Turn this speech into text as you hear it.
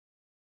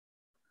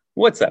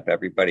What's up,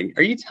 everybody?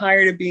 Are you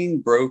tired of being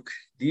broke?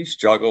 Do you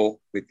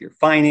struggle with your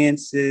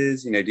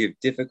finances? Do you have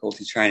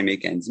difficulty trying to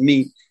make ends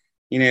meet?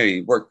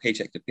 You work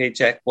paycheck to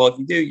paycheck. Well, if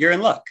you do, you're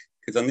in luck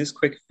because on this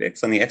quick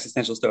fix on the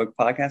Existential Stoic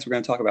podcast, we're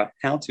going to talk about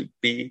how to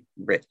be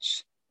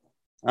rich.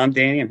 I'm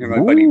Danny. I'm here with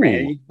my buddy Ooh.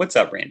 Randy. What's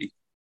up, Randy?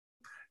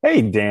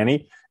 Hey,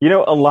 Danny. A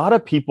lot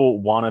of people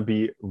want to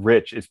be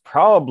rich. It's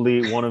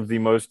probably one of the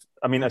most,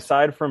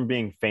 aside from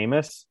being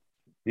famous,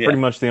 pretty Yeah.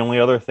 much the only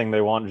other thing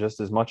they want just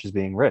as much as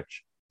being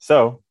rich.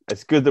 So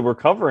it's good that we're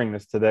covering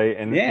this today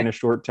in Yeah. a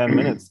short 10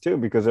 minutes too,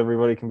 because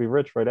everybody can be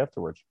rich right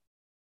afterwards.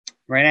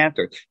 Right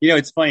after.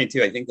 It's funny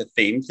too. I think the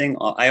fame thing,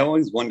 I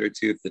always wonder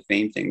too if the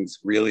fame thing's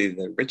really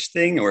the rich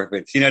thing or if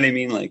it's, you know what I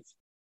mean? Like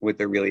what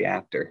they're really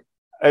after.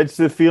 It's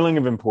the feeling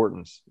of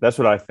importance. That's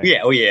what I think. Yeah.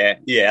 Oh, yeah.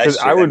 Yeah. Because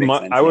That's true. That makes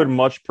I sense. would Yeah.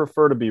 much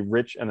prefer to be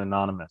rich and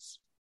anonymous.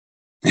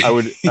 I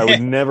would Yeah.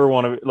 never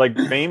want to, like,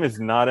 fame is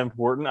not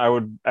important. I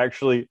would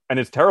actually, and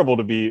it's terrible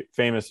to be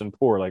famous and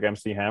poor like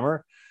MC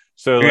Hammer.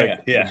 So Yeah.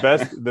 like Yeah.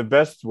 the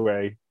best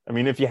way,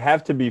 if you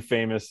have to be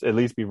famous, at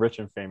least be rich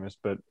and famous,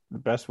 but the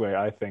best way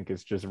I think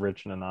is just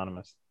rich and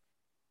anonymous.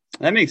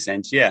 That makes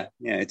sense. Yeah.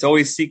 Yeah. It's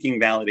always seeking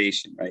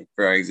validation, right,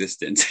 for our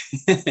existence.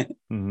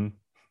 Hmm.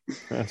 All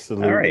right.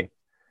 Absolutely.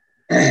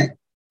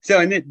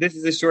 So, this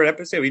is a short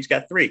episode. We each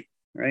got three,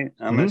 right?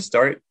 I'm going to Hmm.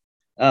 start.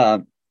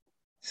 Um,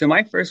 so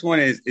my first one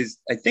is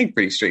I think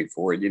pretty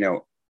straightforward.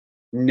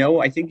 No,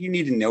 I think you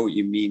need to know what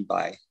you mean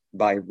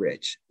by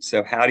rich.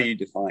 So how do you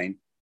define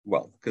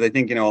wealth? Because I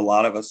think, a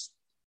lot of us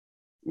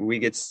we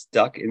get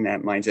stuck in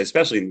that mindset,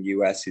 especially in the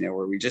US,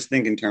 where we just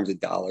think in terms of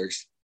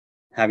dollars,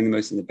 having the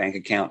most in the bank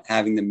account,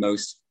 having the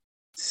most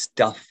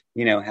stuff,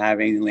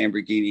 having a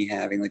Lamborghini,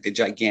 having like a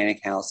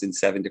gigantic house in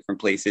seven different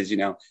places,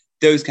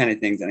 those kind of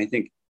things. And I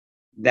think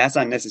that's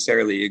not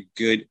necessarily a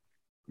good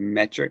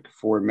metric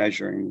for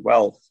measuring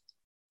wealth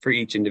for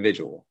each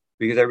individual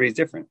because everybody's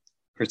different.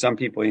 For some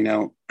people,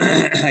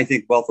 I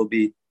think wealth will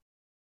be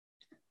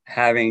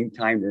having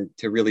time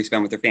to really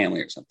spend with their family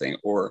or something,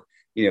 or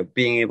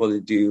being able to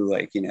do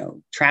like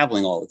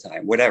traveling all the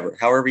time, whatever,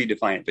 however you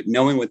define it. But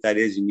knowing what that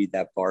is, you need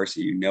that bar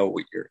so you know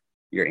what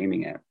you're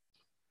aiming at.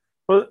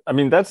 Well,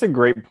 that's a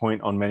great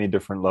point on many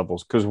different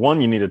levels because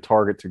one, you need a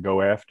target to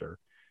go after.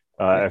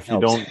 Yeah, If you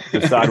helps.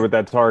 don't decide what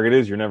that target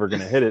is, you're never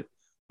going to hit it.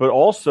 But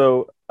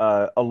also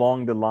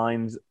along the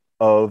lines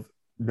of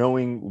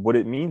knowing what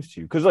it means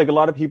to you, because like a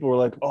lot of people are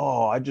like,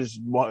 "Oh,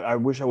 I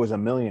wish I was a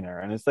millionaire,"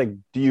 and it's like,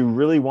 do you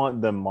really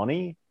want the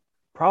money?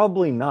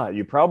 Probably not.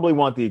 You probably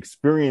want the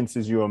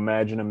experiences you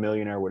imagine a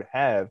millionaire would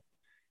have,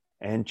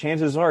 and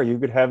chances are you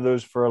could have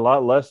those for a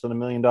lot less than $1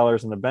 million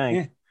in the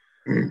bank.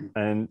 Yeah.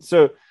 And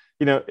so,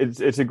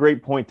 it's a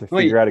great point to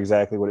Well, figure out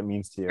exactly what it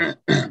means to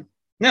you.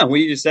 no, what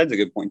you just said is a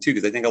good point too,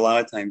 because I think a lot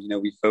of times,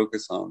 we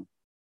focus on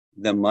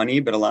the money,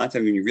 but a lot of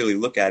times when you really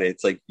look at it,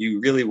 it's like you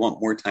really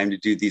want more time to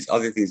do these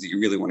other things that you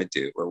really want to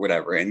do or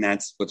whatever. And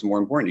that's what's more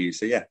important to you.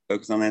 So yeah,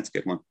 focus on that's a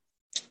good one.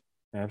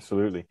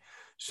 Absolutely.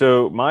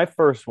 So, my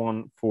first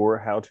one for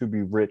how to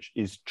be rich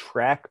is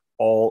track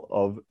all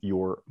of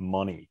your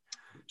money.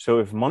 So,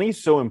 if money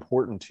is so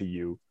important to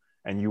you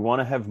and you want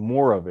to have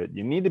more of it,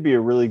 you need to be a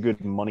really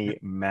good money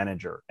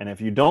manager. And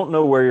if you don't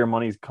know where your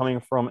money is coming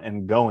from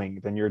and going,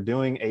 then you're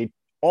doing a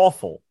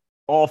awful,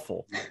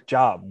 awful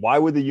job. Why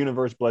would the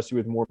universe bless you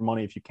with more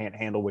money if you can't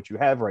handle what you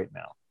have right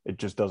now? It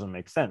just doesn't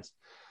make sense.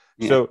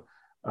 Yeah.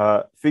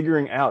 So,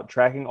 figuring out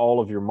tracking all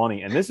of your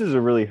money, and this is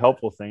a really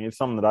helpful thing. It's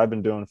something that I've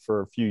been doing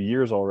for a few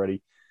years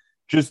already.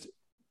 Just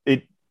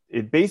it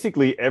it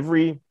basically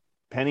every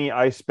penny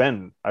I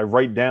spend, I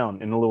write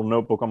down in a little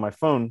notebook on my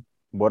phone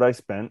what I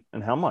spent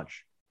and how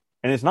much.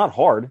 And it's not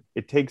hard.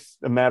 It takes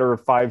a matter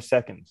of 5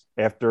 seconds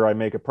after I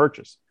make a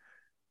purchase,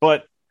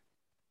 but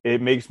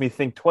it makes me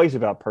think twice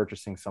about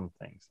purchasing some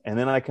things. And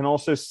then I can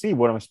also see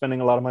what I'm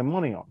spending a lot of my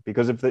money on.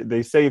 Because if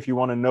they say if you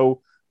want to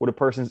know what a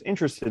person's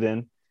interested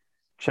in,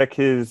 check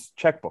his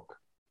checkbook.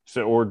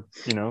 So, or,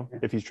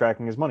 if he's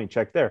tracking his money,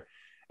 check there.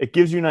 It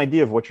gives you an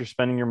idea of what you're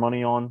spending your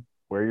money on,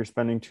 where you're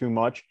spending too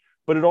much,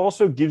 but it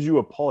also gives you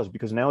a pause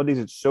because nowadays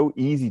it's so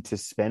easy to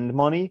spend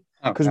money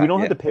Oh because we God. don't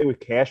have Yeah. to pay with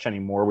cash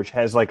anymore, which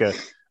has like a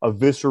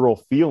visceral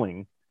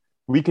feeling.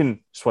 We can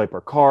swipe our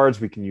cards,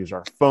 we can use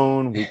our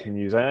phone, we can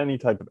use any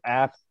type of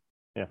app.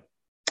 Yeah.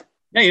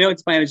 No,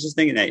 it's funny. I was just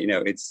thinking that,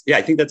 yeah,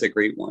 I think that's a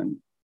great one.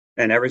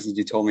 And ever since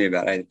you told me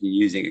about it, I've been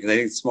using it because I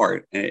think it's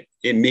smart and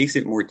it makes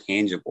it more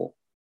tangible.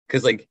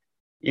 Because like,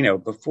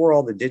 before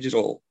all the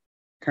digital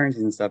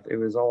currencies and stuff, it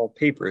was all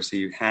paper. So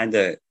you had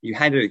to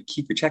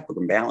keep your checkbook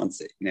and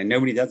balance it.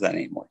 Nobody does that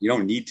anymore. You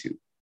don't need to.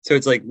 So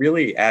it's like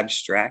really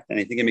abstract. And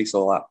I think it makes it a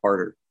lot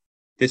harder.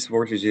 This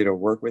forces you to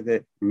work with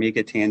it, make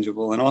it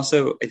tangible. And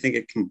also I think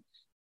it can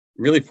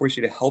really force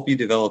you to help you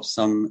develop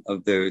some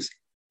of those,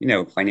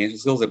 financial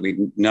skills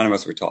that none of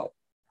us were taught.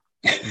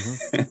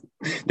 Hmm.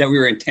 That we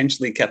were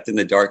intentionally kept in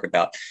the dark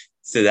about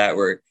so that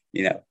we're,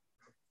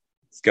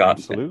 let's go out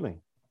and spend.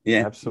 Absolutely. Yeah,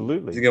 it's a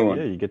Absolutely. good Yeah. one.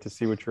 You get to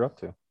see what you're up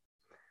to.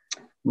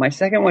 My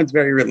second one's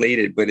very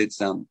related, but it's,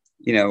 don't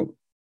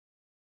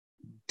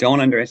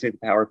underestimate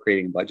the power of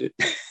creating a budget.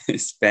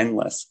 Spend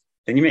less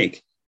than you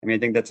make. I mean, I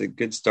think that's a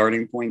good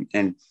starting point.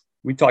 And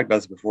we talked about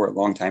this before a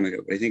long time ago,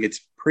 but I think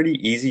it's pretty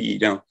easy.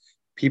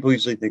 People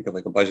usually think of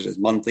like a budget as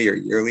monthly or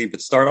yearly,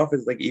 but start off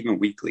as like even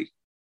weekly.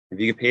 If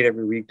you get paid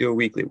every week, do a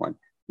weekly one.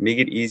 Make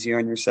it easy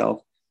on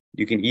yourself.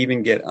 You can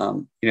even get,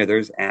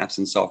 there's apps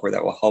and software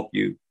that will help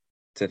you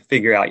to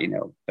figure out,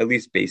 at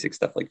least basic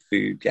stuff like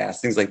food, gas,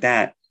 things like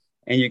that.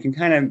 And you can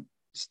kind of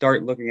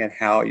start looking at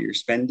how you're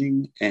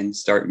spending and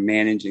start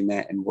managing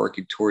that and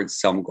working towards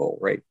some goal,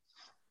 right?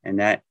 And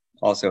that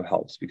also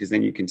helps because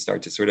then you can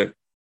start to sort of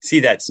see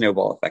that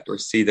snowball effect or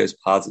see those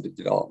positive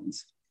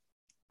developments.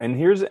 And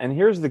here's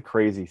the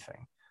crazy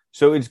thing.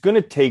 So it's going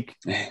to take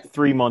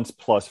 3 months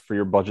plus for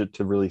your budget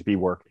to really be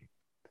working.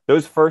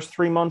 Those first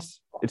 3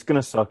 months, it's going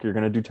to suck. You're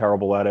going to do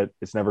terrible at it.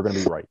 It's never going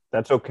to be right.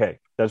 That's okay.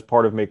 That's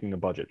part of making a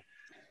budget.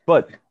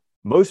 But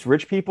most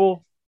rich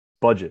people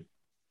budget.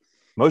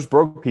 Most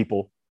broke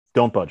people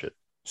don't budget.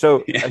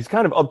 So It's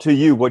kind of up to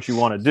you what you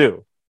want to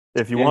do.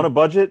 If you want to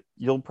budget,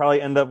 you'll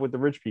probably end up with the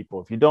rich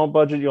people. If you don't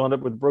budget, you'll end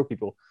up with the broke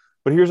people.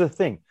 But here's the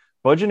thing.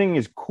 Budgeting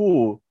is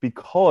cool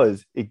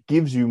because it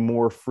gives you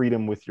more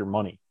freedom with your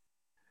money.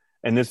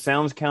 And this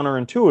sounds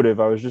counterintuitive.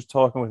 I was just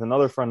talking with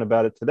another friend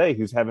about it today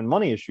who's having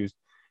money issues.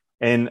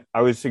 And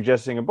I was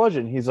suggesting a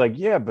budget. And he's like,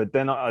 yeah, but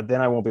then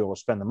I won't be able to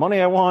spend the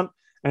money I want.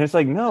 And it's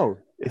like, no,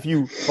 if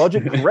you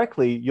budget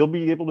correctly, you'll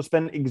be able to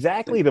spend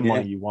exactly the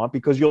money you want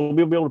because you'll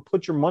be able to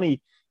put your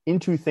money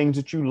into things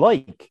that you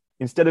like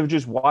instead of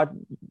just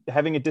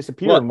having it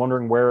disappear and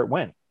wondering where it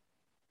went.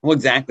 Well,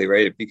 exactly,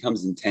 right? It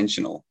becomes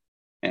intentional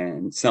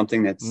and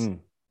something that's,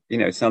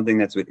 something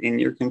that's within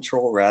your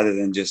control rather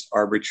than just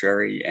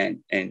arbitrary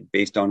and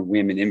based on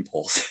whim and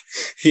impulse,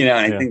 and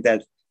I think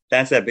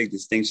that's that big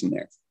distinction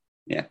there.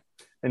 Yeah.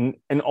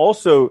 And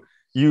also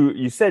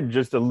you said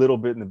just a little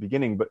bit in the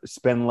beginning, but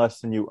spend less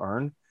than you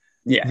earn.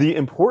 Yeah. The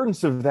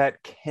importance of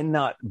that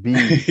cannot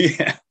be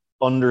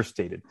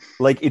understated.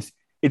 Like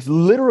it's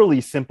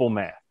literally simple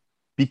math.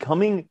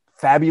 Becoming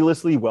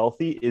fabulously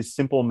wealthy is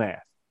simple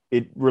math.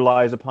 It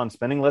relies upon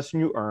spending less than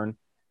you earn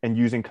and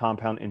using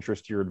compound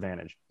interest to your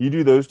advantage. You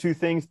do those two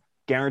things,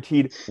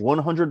 guaranteed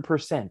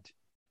 100%,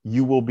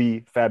 you will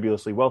be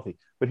fabulously wealthy.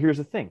 But here's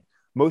the thing.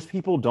 Most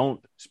people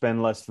don't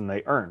spend less than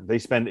they earn. They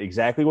spend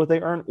exactly what they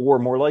earn, or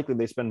more likely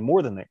they spend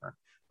more than they earn.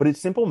 But it's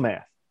simple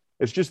math.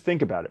 It's just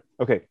think about it.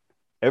 Okay,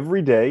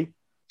 every day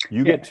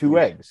you get 2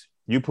 eggs.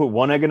 You put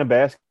 1 egg in a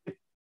basket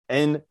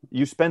and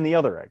you spend the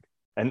other egg.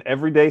 And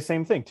every day,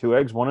 same thing. 2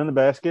 eggs, 1 in the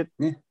basket,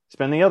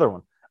 spend the other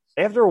one.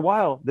 After a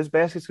while, this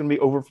basket's going to be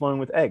overflowing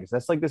with eggs.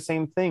 That's like the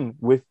same thing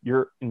with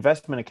your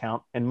investment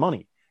account and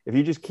money. If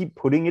you just keep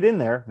putting it in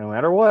there, no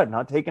matter what,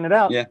 not taking it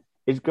out,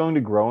 it's going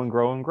to grow and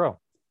grow and grow.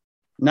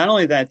 Not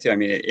only that, too, I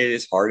mean, it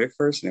is hard at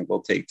first and it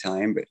will take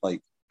time, but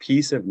like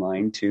peace of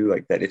mind, too,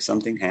 like that if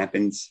something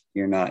happens,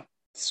 you're not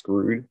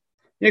screwed.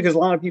 Because a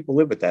lot of people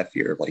live with that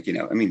fear of like,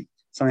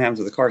 something happens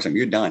with the car, something,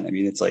 you're done. I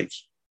mean, it's like,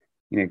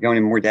 going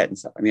in more debt and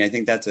stuff. I mean, I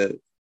think that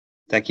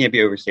can't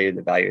be overstated,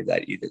 the value of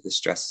that either, the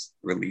stress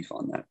relief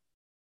on that.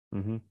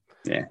 Mm-hmm.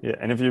 Yeah.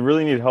 And if you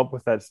really need help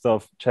with that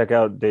stuff, check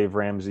out Dave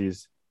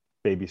Ramsey's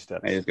Baby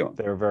Steps.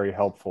 They're very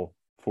helpful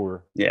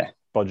for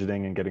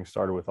budgeting and getting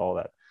started with all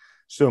that.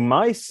 So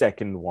my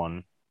second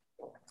one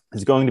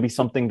is going to be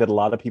something that a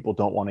lot of people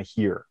don't want to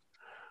hear,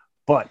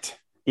 but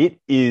it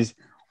is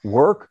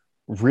work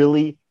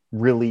really,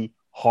 really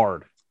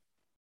hard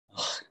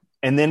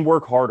and then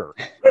work harder.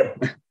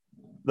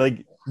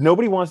 Like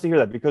nobody wants to hear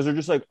that because they're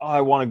just like, oh,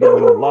 I want to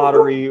win the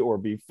lottery or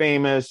be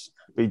famous,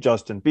 be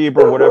Justin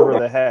Bieber, whatever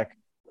the heck.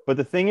 But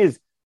the thing is,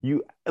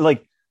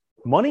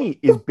 money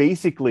is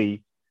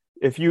basically,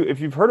 if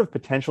you've heard of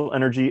potential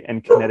energy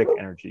and kinetic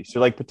energy.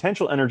 So like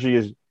potential energy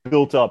is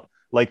built up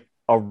like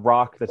a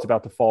rock that's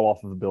about to fall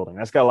off of a building.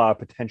 That's got a lot of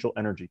potential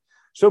energy.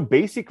 So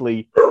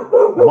basically,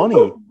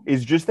 money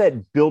is just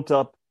that built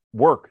up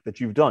work that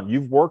you've done.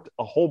 You've worked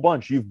a whole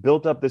bunch. You've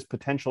built up this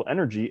potential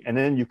energy, and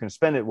then you can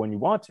spend it when you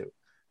want to.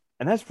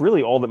 And that's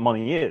really all that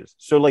money is.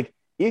 So like,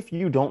 if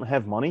you don't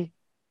have money,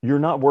 you're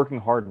not working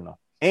hard enough.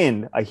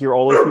 And I hear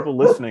all those people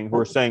listening who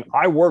are saying,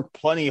 I work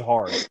plenty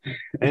hard.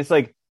 And it's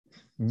like,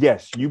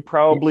 yes, you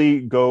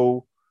probably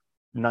go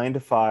 9 to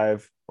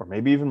 5 or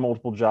maybe even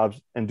multiple jobs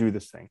and do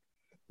this thing.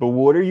 But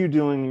what are you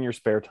doing in your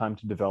spare time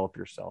to develop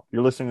yourself?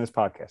 You're listening to this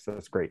podcast.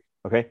 That's great.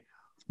 Okay.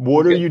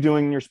 What are you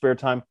doing in your spare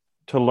time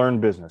to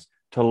learn business,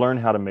 to learn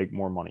how to make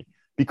more money?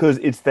 Because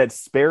it's that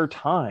spare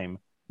time.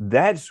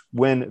 That's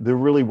when the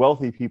really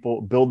wealthy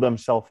people build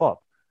themselves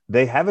up.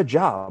 They have a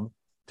job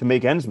to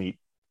make ends meet,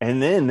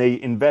 and then they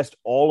invest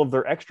all of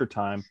their extra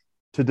time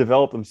to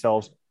develop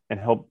themselves and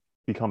help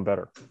become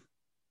better.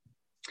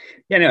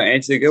 Yeah, no,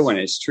 it's a good one.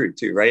 It's true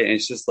too, right? And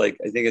it's just like,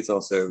 I think it's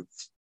also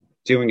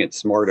doing it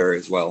smarter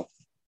as well.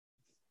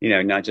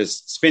 Not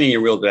just spinning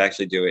your wheels, but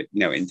actually do it,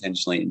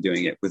 intentionally and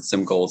doing it with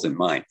some goals in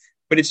mind.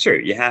 But it's true.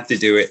 You have to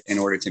do it in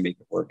order to make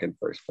it work in the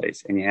first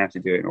place. And you have to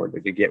do it in order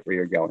to get where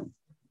you're going.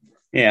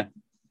 Yeah.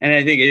 And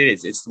I think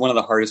it's one of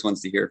the hardest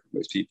ones to hear from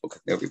most people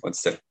because nobody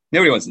wants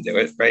to do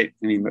it. Right.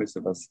 I mean, most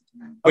of us,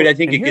 but I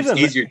think it gets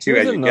easier too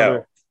as you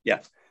go. Yeah.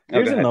 Oh,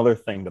 Here's go ahead. another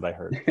thing that I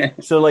heard.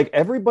 So like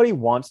everybody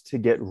wants to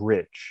get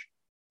rich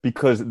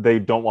because they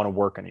don't want to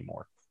work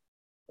anymore.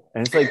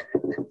 And it's like,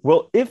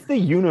 well, if the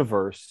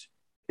universe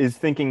is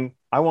thinking,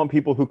 I want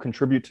people who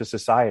contribute to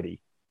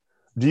society,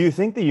 do you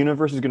think the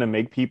universe is going to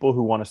make people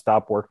who want to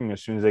stop working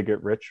as soon as they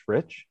get rich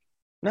rich?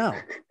 No,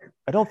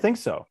 I don't think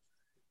so.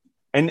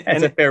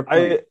 That's a fair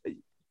point.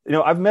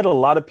 I've met a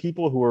lot of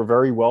people who are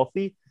very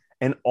wealthy,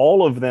 and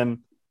all of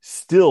them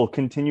still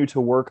continue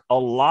to work a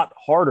lot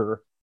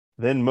harder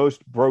than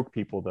most broke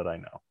people that I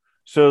know.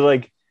 So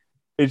like,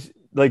 it's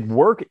like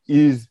work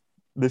is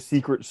the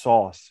secret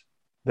sauce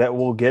that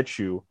will get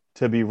you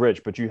to be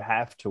rich, but you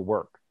have to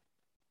work.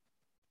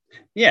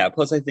 Yeah.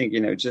 Plus, I think,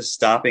 just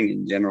stopping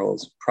in general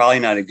is probably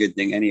not a good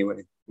thing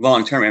anyway.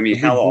 Long term. I mean,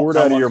 You'll be bored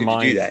how out of long your could you do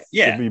mind. that?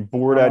 You'll Yeah. be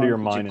bored How out of long your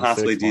could you mind in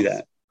possibly 6 do months.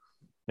 that?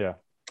 Yeah.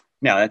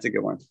 No, that's a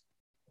good one.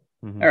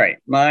 Mm-hmm. All right.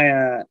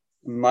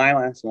 My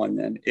last one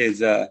then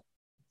is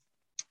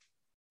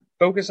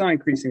focus on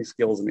increasing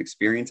skills and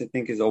experience, I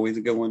think is always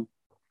a good one.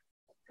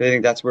 I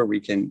think that's where we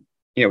can,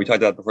 we talked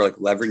about before, like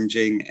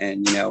leveraging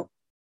and,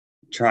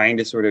 trying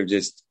to sort of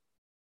just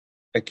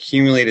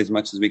accumulate as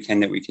much as we can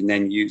that we can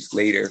then use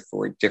later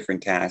for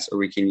different tasks, or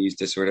we can use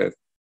to sort of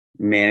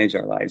manage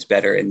our lives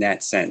better in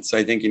that sense. So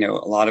I think, a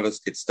lot of us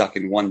get stuck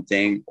in one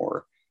thing,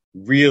 or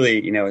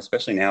really,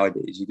 especially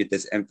nowadays, you get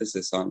this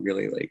emphasis on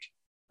really like,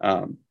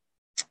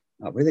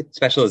 really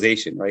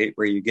specialization, right?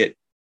 Where you get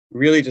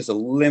really just a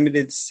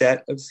limited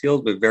set of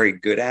skills, but very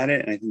good at it.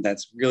 And I think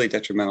that's really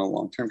detrimental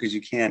long term, because you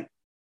can't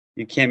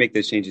make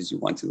those changes you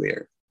want to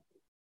later.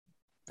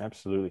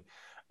 Absolutely.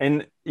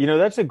 And,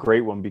 that's a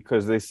great one,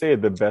 because they say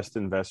the best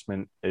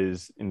investment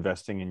is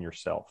investing in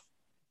yourself.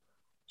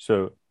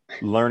 So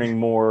learning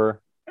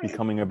more,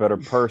 becoming a better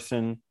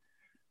person,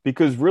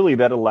 because really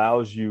that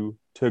allows you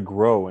to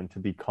grow and to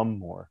become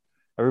more.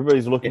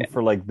 Everybody's looking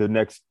for like the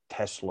next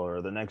Tesla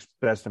or the next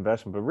best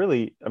investment, but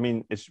really, I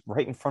mean, it's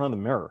right in front of the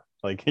mirror.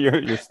 Like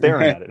you're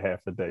staring at it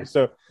half the day.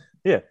 So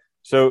yeah.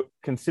 So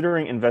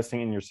considering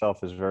investing in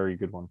yourself is a very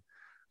good one.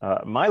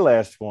 My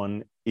last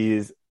one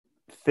is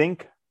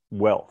think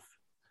wealth.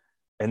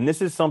 And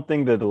this is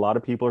something that a lot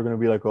of people are going to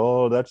be like,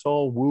 oh, that's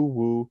all woo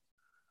woo.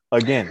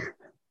 Again,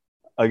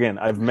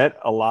 I've met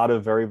a lot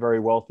of very, very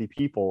wealthy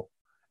people,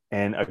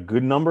 and a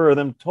good number of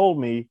them told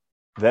me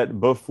that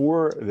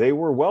before they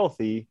were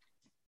wealthy,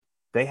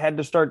 they had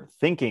to start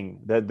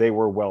thinking that they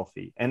were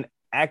wealthy and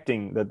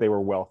acting that they were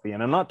wealthy.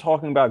 And I'm not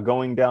talking about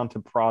going down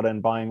to Prada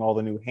and buying all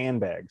the new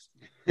handbags,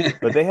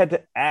 but they had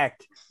to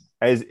act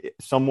as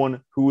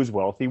someone who was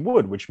wealthy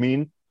would, which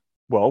means,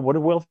 well, what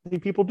do wealthy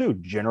people do?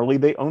 Generally,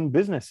 they own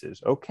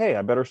businesses. Okay,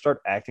 I better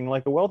start acting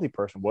like a wealthy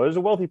person. What does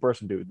a wealthy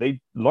person do?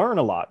 They learn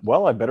a lot.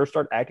 Well, I better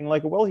start acting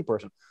like a wealthy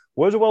person.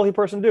 What does a wealthy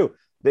person do?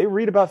 They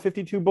read about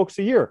 52 books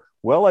a year.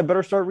 Well, I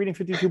better start reading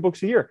 52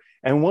 books a year.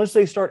 And once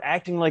they start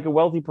acting like a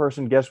wealthy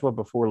person, guess what?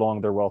 Before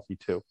long, they're wealthy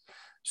too.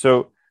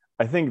 So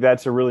I think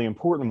that's a really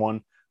important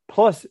one.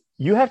 Plus,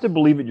 you have to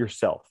believe it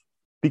yourself.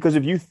 Because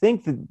if you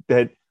think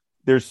that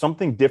there's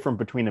something different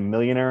between a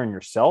millionaire and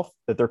yourself,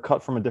 that they're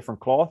cut from a different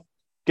cloth,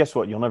 guess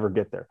what? You'll never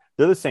get there.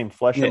 They're the same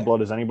flesh and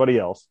blood as anybody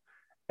else.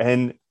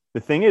 And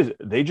the thing is,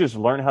 they just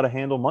learn how to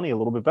handle money a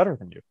little bit better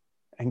than you.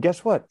 And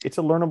guess what? It's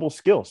a learnable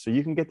skill. So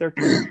you can get there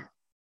too.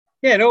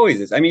 Yeah, it always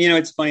is. I mean,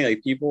 it's funny,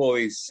 like people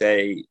always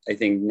say, I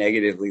think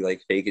negatively,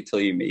 like fake it till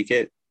you make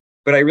it.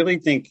 But I really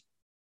think,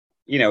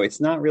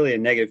 it's not really a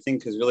negative thing,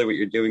 because really what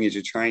you're doing is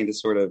you're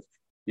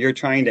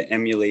trying to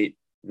emulate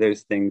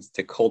those things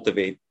to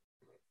cultivate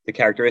the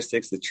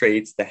characteristics, the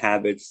traits, the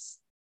habits,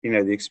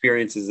 the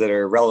experiences that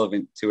are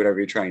relevant to whatever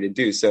you're trying to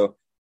do. So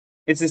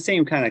it's the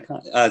same kind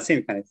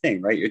of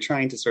thing, right? You're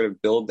trying to sort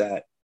of build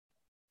that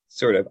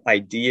sort of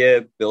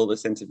idea, build a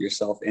sense of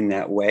yourself in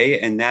that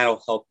way, and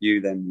that'll help you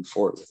then move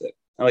forward with it.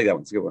 I like that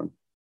one. It's a good one.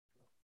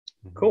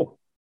 Mm-hmm. Cool.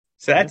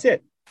 So that's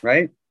it,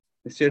 right?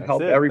 This should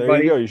help everybody.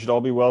 There you go. You should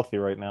all be wealthy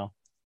right now.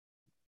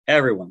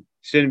 Everyone.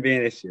 Shouldn't be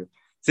an issue.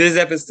 So this is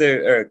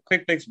episode, or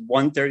Quick Fix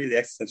 130 of the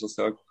Existential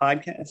Stoic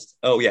podcast.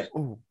 Oh, yeah.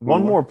 Ooh,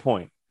 one more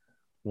point.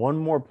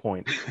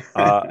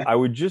 I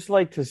would just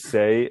like to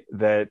say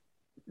that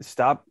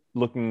stop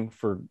looking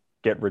for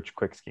get rich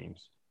quick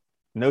schemes.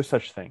 No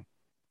such thing.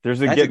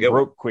 There's a get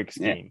broke quick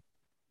scheme,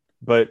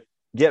 but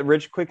get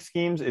rich quick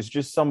schemes is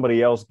just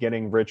somebody else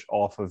getting rich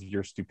off of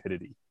your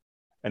stupidity.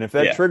 And if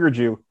that triggered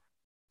you,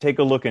 take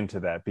a look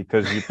into that,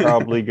 because you're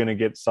probably going to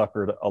get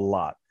suckered a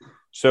lot.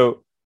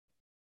 So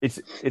it's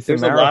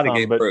there's a marathon, lot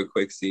of get broke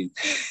quick schemes.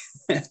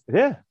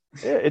 Yeah,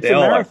 it's a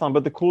marathon.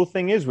 But the cool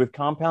thing is, with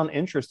compound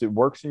interest, it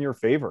works in your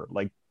favor.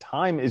 Like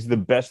time is the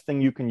best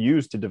thing you can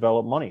use to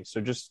develop money.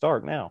 So just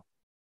start now.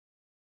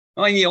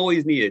 Well, and you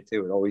always need it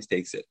too. It always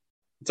takes it.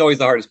 It's always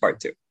the hardest part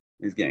too,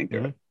 is getting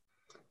through it.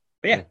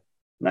 But yeah,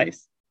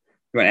 nice.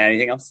 You want to add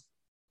anything else?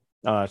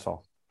 No, that's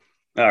all.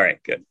 All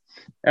right, good.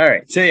 All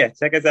right. So yeah,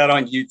 check us out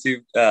on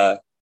YouTube.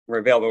 We're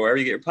available wherever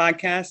you get your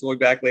podcasts. We'll be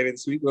back later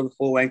this week with a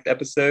full-length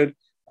episode.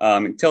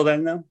 Until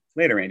then, though,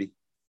 later, Randy.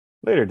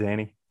 Later,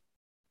 Danny.